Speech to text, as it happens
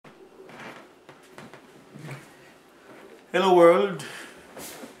Hello world,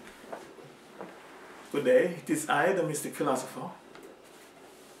 good day. It is I, the Mystic Philosopher.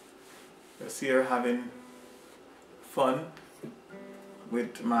 Just here having fun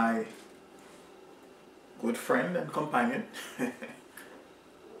with my good friend and companion,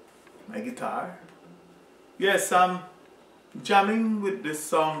 my guitar. Yes, I'm jamming with this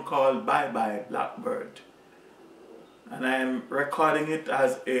song called Bye Blackbird. And I'm recording it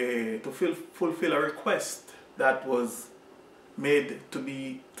as to fulfill a request that was made to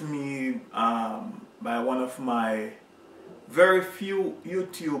me by one of my very few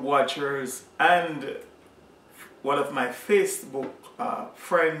YouTube watchers and one of my Facebook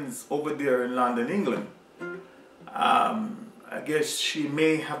friends over there in London, England. I guess she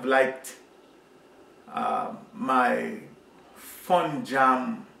may have liked my fun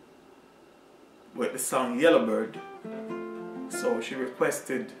jam with the song Yellowbird, so she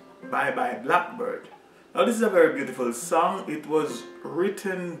requested Bye Blackbird. Now this is a very beautiful song. It was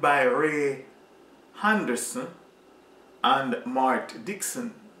written by Ray Henderson and Mart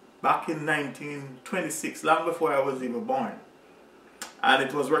Dixon back in 1926, long before I was even born. And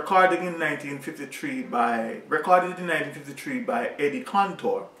it was recorded in 1953 by Eddie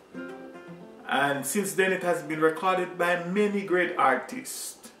Cantor. And since then it has been recorded by many great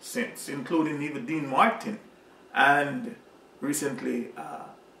artists since, including even Dean Martin and recently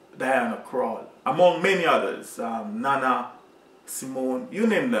Diana Krall, among many others, Nana Simone, you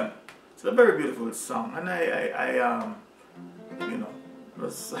name them. It's a very beautiful song, and I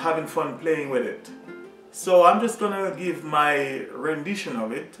was having fun playing with it. So I'm just gonna give my rendition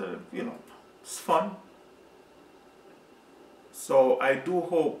of it. It's fun. So I do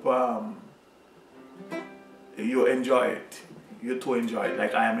hope you enjoy it. You too enjoy it,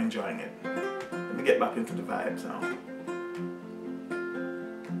 like I am enjoying it. Let me get back into the vibes now.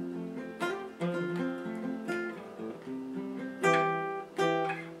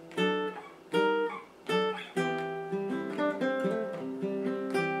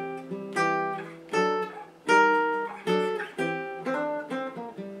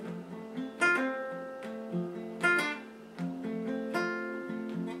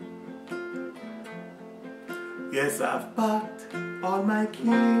 Yes, I've packed all my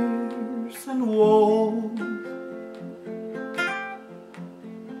cares and woes.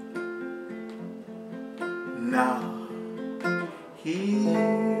 Now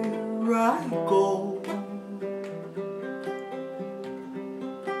here I go.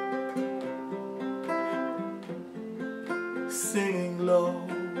 Singing low.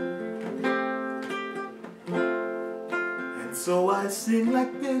 And so I sing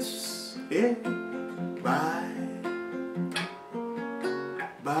like this, yeah. Bye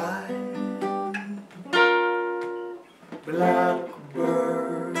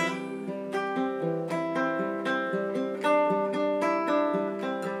Blackbird.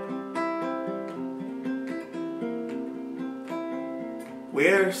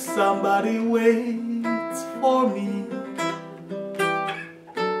 Where somebody waits for me.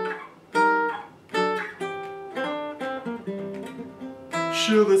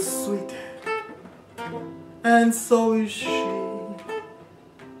 Sugar sweet, and so is she.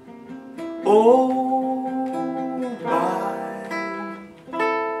 Oh,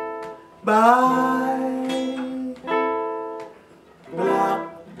 bye,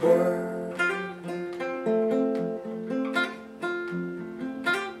 Blackbird.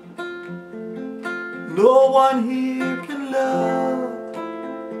 No one here can love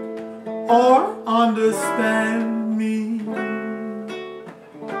or understand me.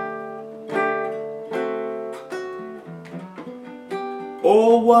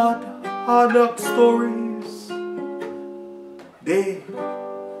 Oh, what hard luck stories they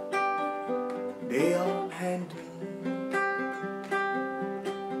all hand me.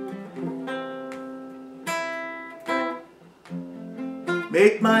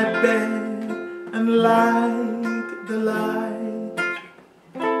 Make my bed and light the light.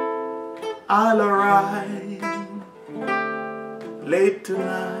 I'll arrive late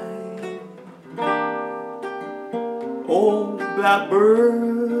tonight. Oh,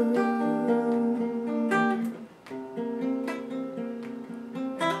 Blackbird,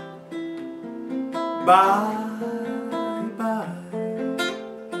 bye.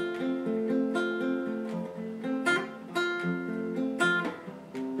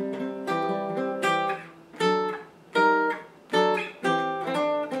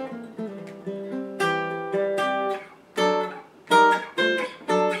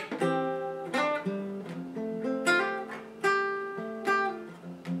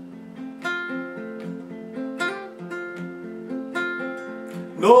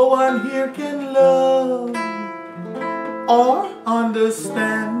 No one here can love or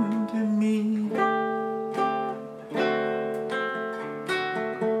understand me.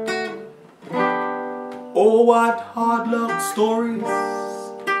 Oh, what hard luck stories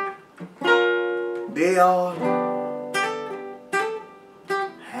they all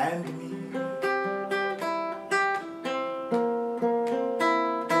hand me.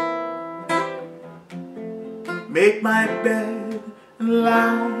 Make my bed and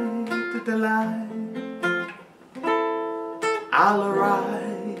light the light. I'll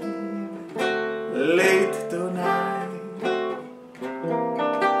arrive late tonight.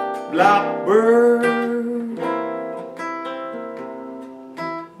 Blackbird,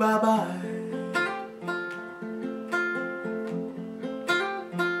 bye-bye.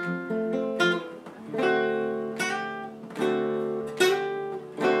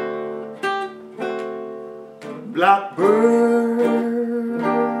 Blackbird,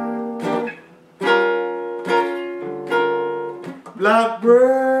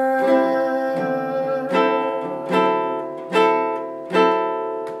 blackbird,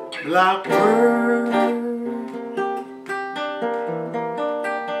 blackbird,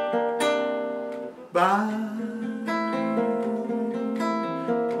 bye,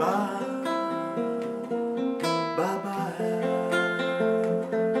 bye, bye-bye.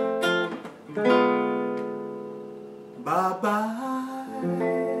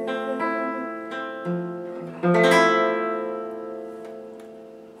 Bye-bye.